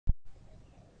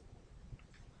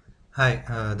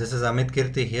Hi, this is Amit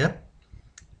Kirti here.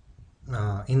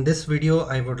 In this video,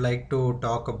 I would like to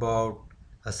talk about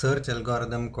a search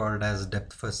algorithm called as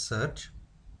depth first search.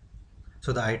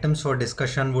 So the items for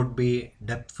discussion would be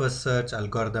depth first search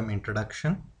algorithm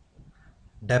introduction,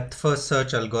 depth first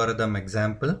search algorithm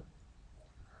example,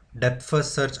 depth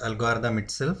first search algorithm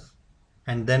itself,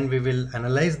 and then we will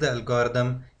analyze the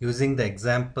algorithm using the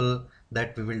example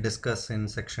that we will discuss in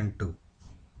section 2.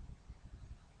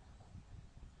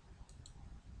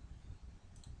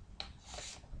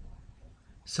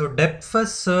 So depth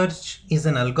first search is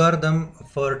an algorithm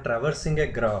for traversing a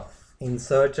graph in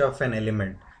search of an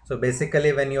element. So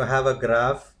basically when you have a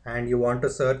graph and you want to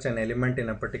search an element in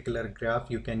a particular graph,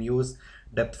 you can use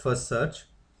depth first search.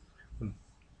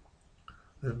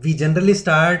 We generally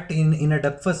start in a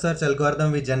depth first search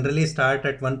algorithm, we generally start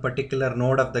at one particular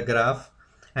node of the graph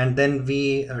and then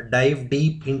we dive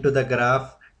deep into the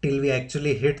graph till we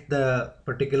actually hit the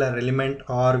particular element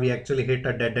or we actually hit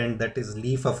a dead end, that is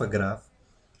leaf of a graph.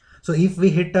 So if we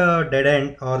hit a dead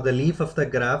end or the leaf of the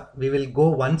graph, we will go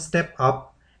one step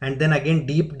up and then again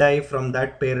deep dive from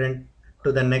that parent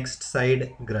to the next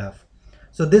side graph.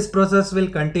 So this process will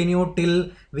continue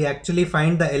till we actually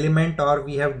find the element or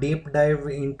we have deep dive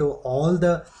into all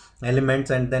the elements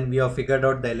and then we have figured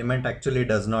out the element actually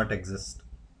does not exist.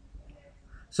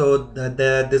 So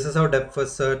this is how depth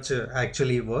first search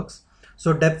actually works.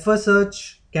 So depth first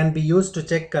search can be used to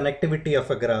check connectivity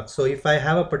of a graph. So if I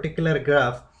have a particular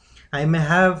graph, I may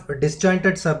have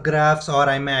disjointed subgraphs or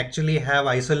I may actually have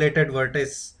isolated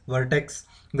vertex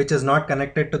which is not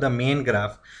connected to the main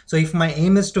graph. So if my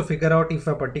aim is to figure out if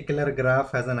a particular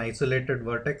graph has an isolated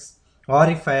vertex or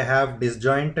if I have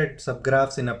disjointed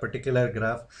subgraphs in a particular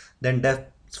graph, then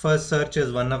depth first search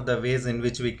is one of the ways in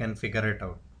which we can figure it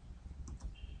out.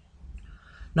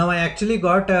 Now I actually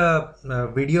got a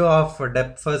video of a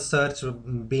depth first search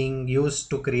being used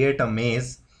to create a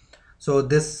maze. So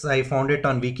this I found it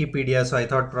on Wikipedia, so I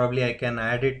thought probably I can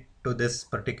add it to this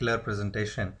particular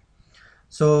presentation.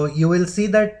 So you will see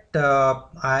that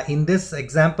in this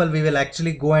example, we will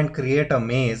actually go and create a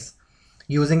maze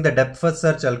using the depth first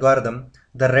search algorithm.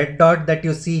 The red dot that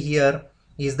you see here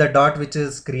is the dot which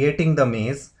is creating the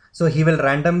maze. So he will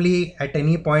randomly at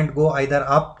any point go either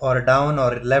up or down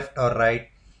or left or right.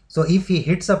 So if he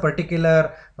hits a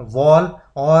particular wall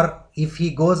or if he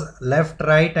goes left,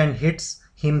 right and hits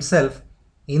himself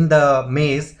in the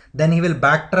maze, then he will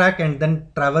backtrack and then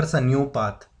traverse a new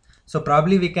path. So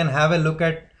probably we can have a look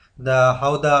at the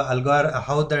how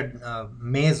the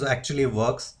maze actually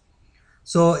works.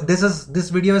 So this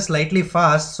video is slightly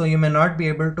fast, so you may not be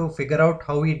able to figure out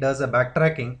how he does a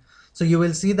backtracking. So you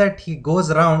will see that he goes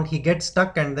around, he gets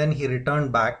stuck and then he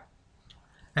returned back.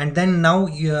 And then now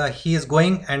he is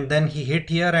going and then he hit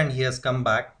here and he has come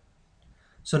back.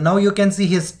 So now you can see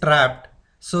he's trapped.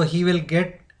 So he will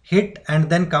get hit and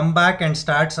then come back and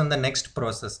starts on the next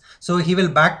process. So he will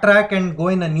backtrack and go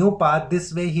in a new path.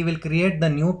 This way he will create the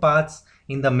new paths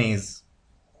in the maze.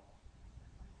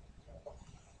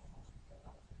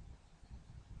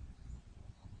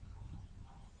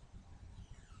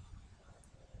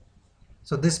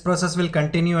 So this process will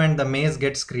continue and the maze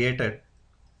gets created.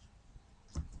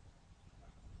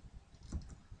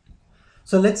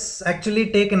 So let's actually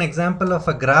take an example of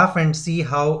a graph and see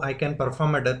how I can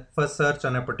perform a depth first search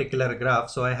on a particular graph.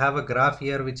 So I have a graph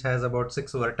here which has about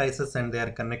 6 vertices and they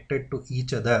are connected to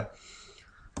each other.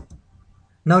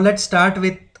 Now let's start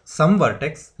with some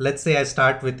vertex. Let's say I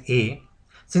start with A.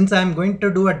 Since I'm going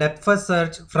to do a depth first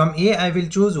search, from A I will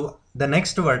choose the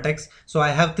next vertex. So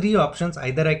I have three options.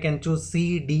 Either I can choose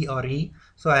C, D or E.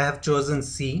 So I have chosen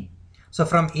C. So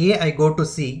from A I go to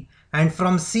C, and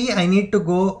from C I need to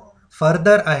go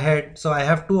further ahead. So I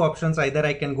have two options. Either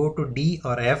I can go to D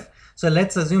or F. So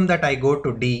let's assume that I go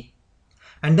to D.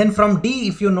 And then from D,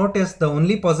 if you notice, the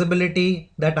only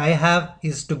possibility that I have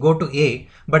is to go to A.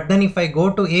 But then if I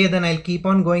go to A, then I'll keep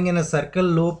on going in a circle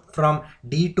loop from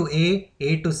D to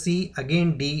A to C,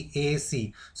 again D, A,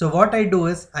 C. So what I do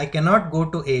is I cannot go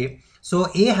to A. So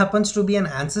A happens to be an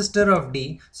ancestor of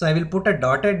D. So I will put a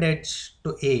dotted edge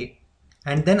to A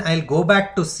and then I'll go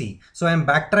back to C. So I'm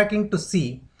backtracking to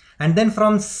C. And then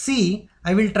from C,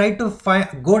 I will try to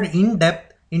go in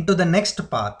depth into the next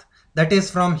path. That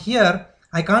is from here,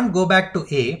 I can't go back to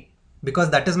A because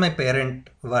that is my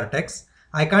parent vertex.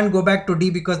 I can't go back to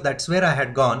D because that's where I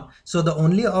had gone. So the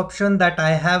only option that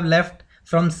I have left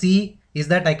from C is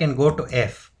that I can go to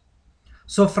F.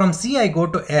 So from C I go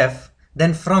to F,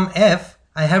 then from F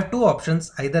I have two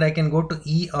options. Either I can go to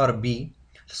E or B.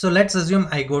 So let's assume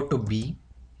I go to B.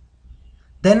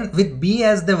 Then with B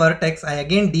as the vertex, I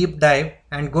again deep dive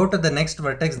and go to the next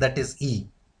vertex, that is E.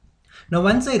 Now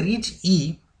once I reach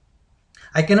E,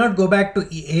 I cannot go back to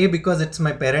A because it's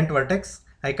my parent vertex.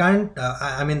 I can't,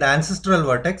 I mean the ancestral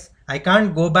vertex. I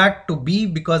can't go back to B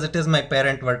because it is my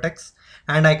parent vertex.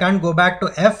 And I can't go back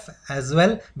to F as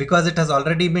well because it has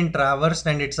already been traversed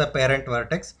and it's a parent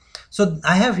vertex. So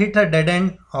I have hit a dead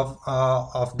end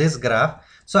of this graph.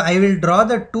 So I will draw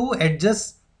the two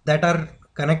edges that are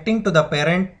connecting to the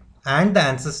parent and the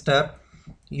ancestor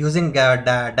using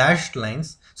dashed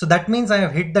lines. So that means I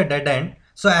have hit the dead end.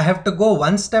 So I have to go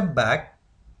one step back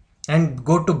and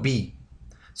go to B.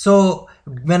 So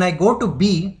when I go to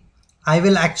B, I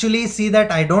will actually see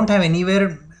that I don't have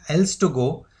anywhere else to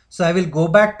go. So I will go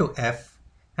back to F,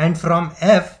 and from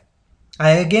F, I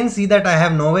again see that I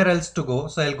have nowhere else to go.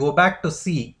 So I'll go back to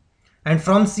C, and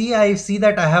from C, I see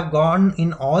that I have gone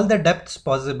in all the depths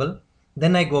possible.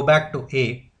 Then I go back to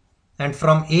A, and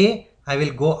from A, I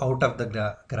will go out of the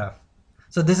graph.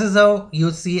 So this is how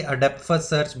you see a depth first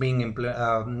search being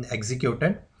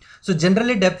executed. So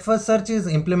generally depth first search is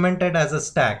implemented as a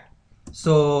stack.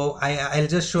 So I'll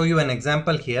just show you an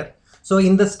example here. So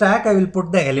in the stack, I will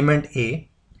put the element A,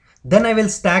 then I will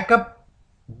stack up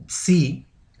C,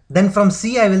 then from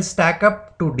C I will stack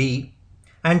up to D,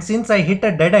 and since I hit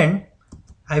a dead end,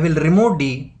 I will remove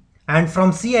D, and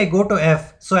from C I go to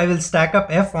F, so I will stack up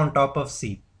F on top of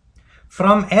C.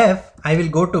 From F, I will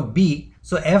go to B,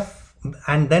 so F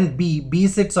and then B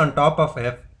sits on top of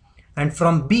F, and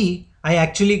from B, I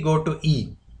actually go to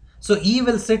E. So E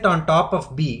will sit on top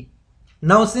of B.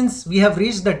 Now since we have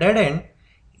reached the dead end,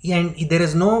 and there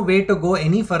is no way to go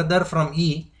any further from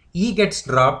E, E gets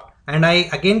dropped, and I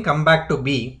again come back to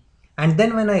B. And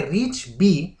then when I reach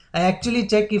B, I actually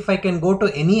check if I can go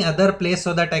to any other place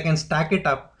so that I can stack it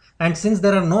up. And since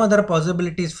there are no other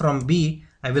possibilities from B,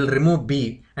 I will remove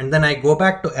B, and then I go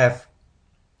back to F.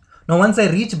 Now once I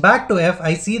reach back to F,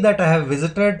 I see that I have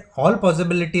visited all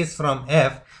possibilities from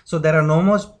F. So there are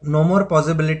no more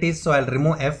possibilities, so I'll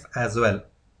remove F as well.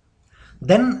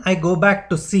 Then I go back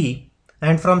to C,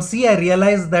 and from C I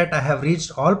realize that I have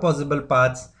reached all possible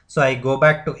paths, so I go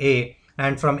back to A,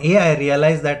 and from A I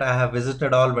realize that I have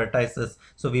visited all vertices,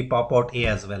 so we pop out A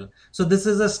as well. So this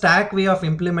is a stack way of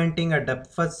implementing a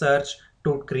depth first search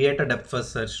to create a depth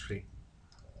first search tree.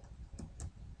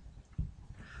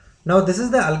 Now this is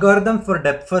the algorithm for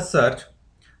depth first search.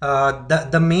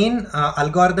 The main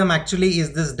algorithm actually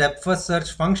is this depth first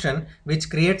search function,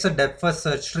 which creates a depth first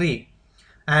search tree.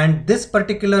 And this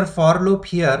particular for loop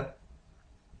here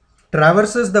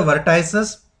traverses the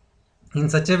vertices in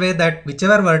such a way that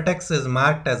whichever vertex is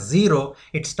marked as 0,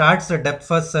 it starts a depth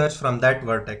first search from that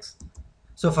vertex.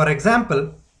 So for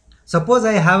example, suppose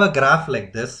I have a graph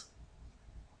like this.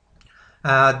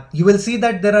 You will see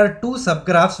that there are two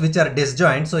subgraphs which are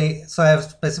disjoint. So I have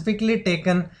specifically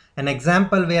taken an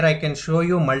example where I can show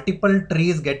you multiple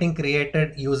trees getting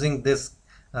created using this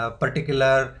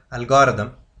particular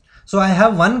algorithm. So I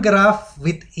have one graph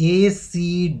with A,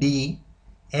 C, D,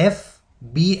 F,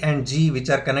 B and G which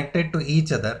are connected to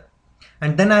each other.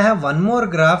 And then I have one more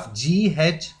graph G,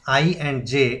 H, I and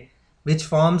J which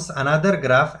forms another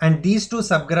graph, and these two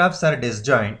subgraphs are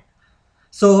disjoint.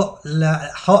 So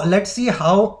let's see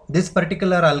how this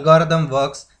particular algorithm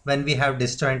works when we have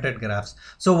disjointed graphs.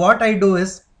 So what I do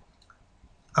is,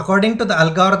 according to the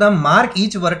algorithm, mark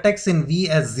each vertex in V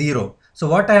as 0. So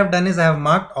what I have done is I have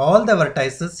marked all the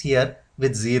vertices here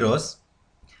with zeros,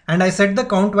 and I set the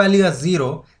count value as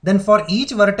 0. Then for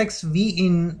each vertex V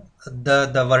in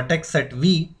the vertex set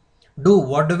V,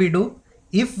 what do we do?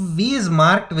 If V is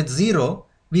marked with 0,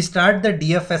 we start the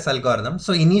DFS algorithm.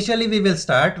 So initially we will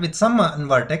start with some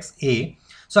vertex A.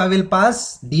 So I will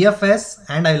pass DFS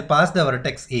and I will pass the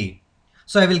vertex A.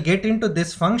 So I will get into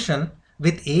this function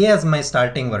with A as my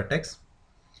starting vertex.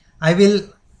 I will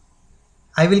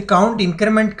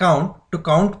increment count to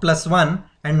count plus 1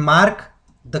 and mark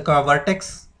the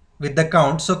vertex with the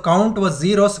count. So count was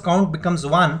 0, so count becomes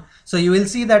 1. So you will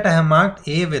see that I have marked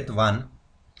A with 1.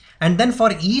 And then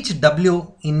for each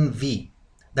W in V,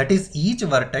 that is each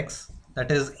vertex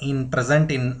that is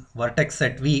present in vertex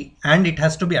set V, and it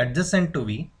has to be adjacent to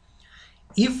V.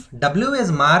 If W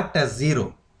is marked as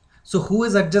 0, so who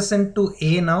is adjacent to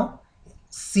A now?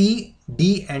 C,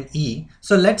 D and E.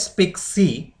 So let's pick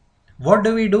C. What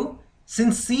do we do?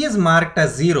 Since C is marked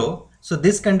as 0, so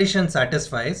this condition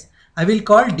satisfies, I will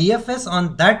call DFS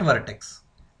on that vertex.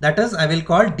 That is, I will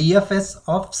call DFS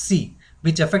of C,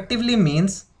 which effectively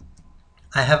means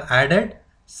I have added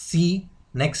C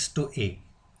next to A.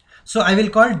 So I will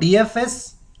call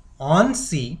DFS on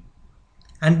C,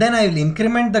 and then I will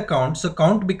increment the count. So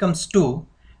count becomes 2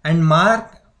 and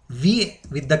mark V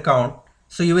with the count.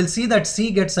 So you will see that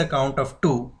C gets a count of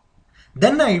 2.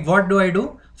 Then what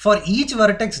do? for each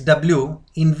vertex W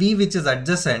in V which is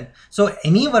adjacent, so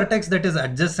any vertex that is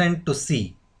adjacent to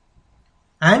C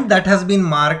and that has been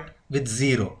marked with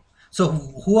 0. So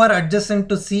who are adjacent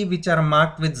to C which are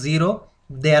marked with 0?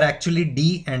 They are actually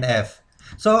D and F.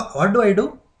 So what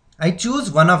do? I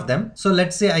choose one of them. So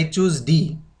let's say I choose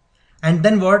D, and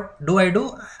then what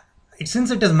do?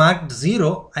 Since it is marked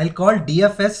 0, I'll call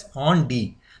DFS on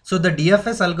D. So the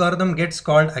DFS algorithm gets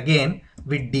called again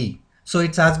with D. So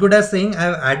it's as good as saying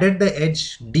I've added the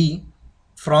edge D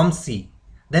from C.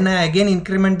 Then I again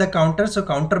increment the counter, so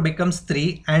counter becomes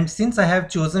 3, and since I have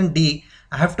chosen D,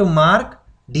 I have to mark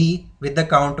D with the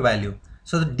count value.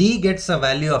 So the D gets a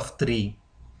value of 3.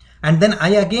 And then I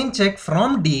again check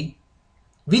from D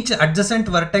which adjacent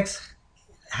vertex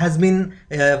has been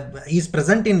is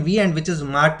present in V and which is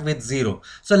marked with 0.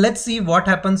 So let's see what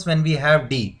happens when we have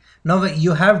D. Now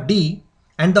you have D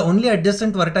and the only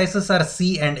adjacent vertices are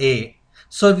C and A.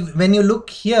 So when you look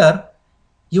here,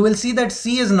 you will see that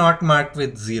C is not marked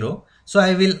with 0. So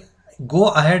I will go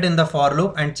ahead in the for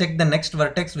loop and check the next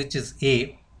vertex, which is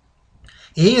A.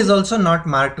 A is also not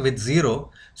marked with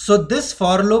 0. So this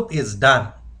for loop is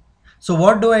done. So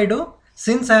what do?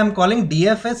 Since I am calling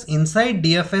DFS inside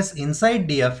DFS inside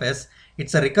DFS,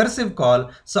 it's a recursive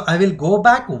call. So I will go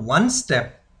back one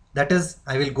step. That is,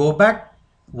 I will go back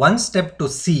one step to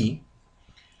C,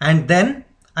 and then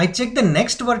I check the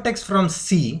next vertex from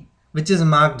C, which is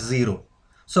marked 0.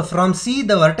 So from C,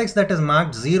 the vertex that is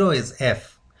marked 0 is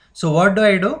F. So what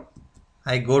do?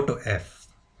 I go to F.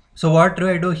 So what do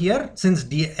I do here? Since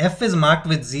F is marked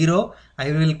with 0,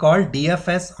 I will call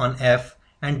DFS on F,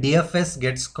 and DFS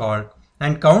gets called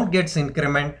and count gets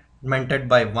incremented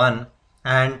by 1,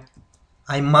 and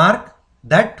I mark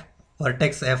that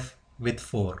vertex F with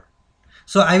 4.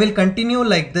 So I will continue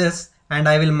like this, and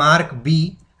I will mark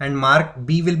B, and mark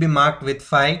B will be marked with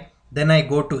 5. Then I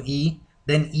go to E,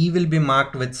 then E will be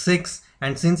marked with 6.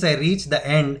 And since I reach the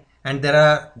end and there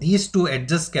are these two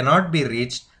edges cannot be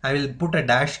reached, I will put a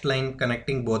dashed line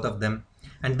connecting both of them.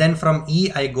 And then from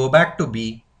E, I go back to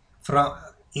B. From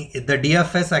the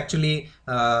DFS actually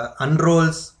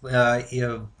unrolls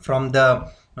from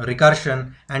the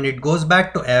recursion and it goes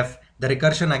back to F. The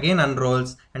recursion again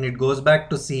unrolls and it goes back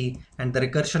to C, and the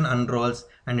recursion unrolls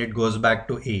and it goes back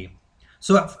to A.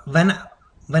 So when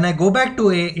I go back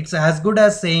to A, it's as good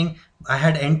as saying I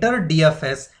had entered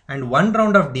DFS and one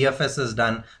round of DFS is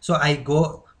done. So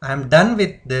I'm done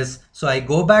with this. So I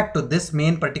go back to this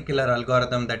main particular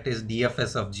algorithm, that is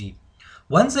DFS of G.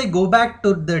 Once I go back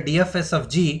to the DFS of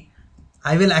G,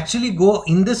 I will actually go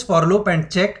in this for loop and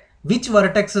check which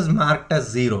vertex is marked as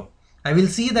 0. I will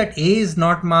see that A is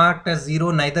not marked as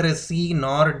 0, neither is C,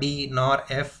 nor D, nor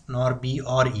F, nor B,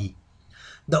 or E.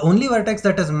 The only vertex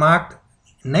that is marked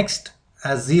next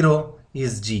as 0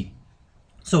 is G.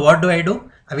 So what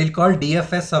do? I will call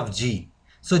DFS of G.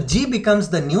 So G becomes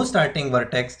the new starting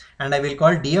vertex, and I will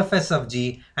call DFS of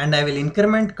G, and I will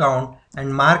increment count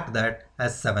and mark that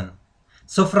as 7.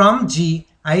 So from G,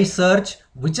 I search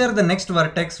which are the next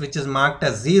vertex which is marked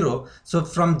as 0. So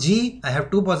from G, I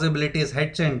have two possibilities,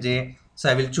 H and J. So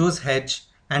I will choose H,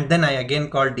 and then I again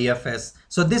call DFS.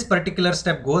 So this particular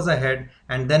step goes ahead,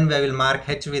 and then I will mark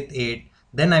H with 8.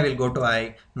 Then I will go to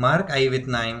I, mark I with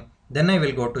 9. Then I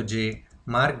will go to J,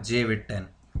 mark J with 10.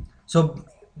 So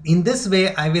in this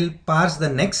way, I will parse the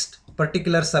next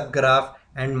particular subgraph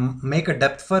and make a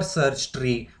depth first search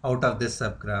tree out of this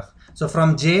subgraph. So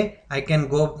from J, I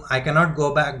cannot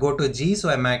go to G, so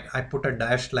I put a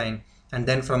dashed line, and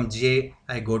then from J,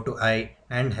 I go to I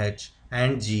and H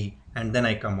and G, and then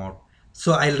I come out.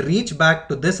 So I'll reach back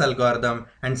to this algorithm,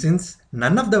 and since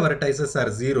none of the vertices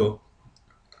are 0,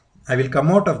 I will come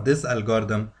out of this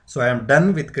algorithm. So I am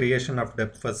done with creation of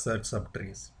depth first search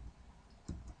subtrees.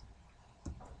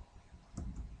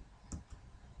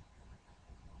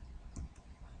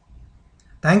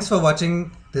 Thanks for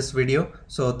watching this video.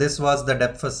 So this was the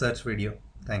depth first search video.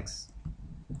 Thanks.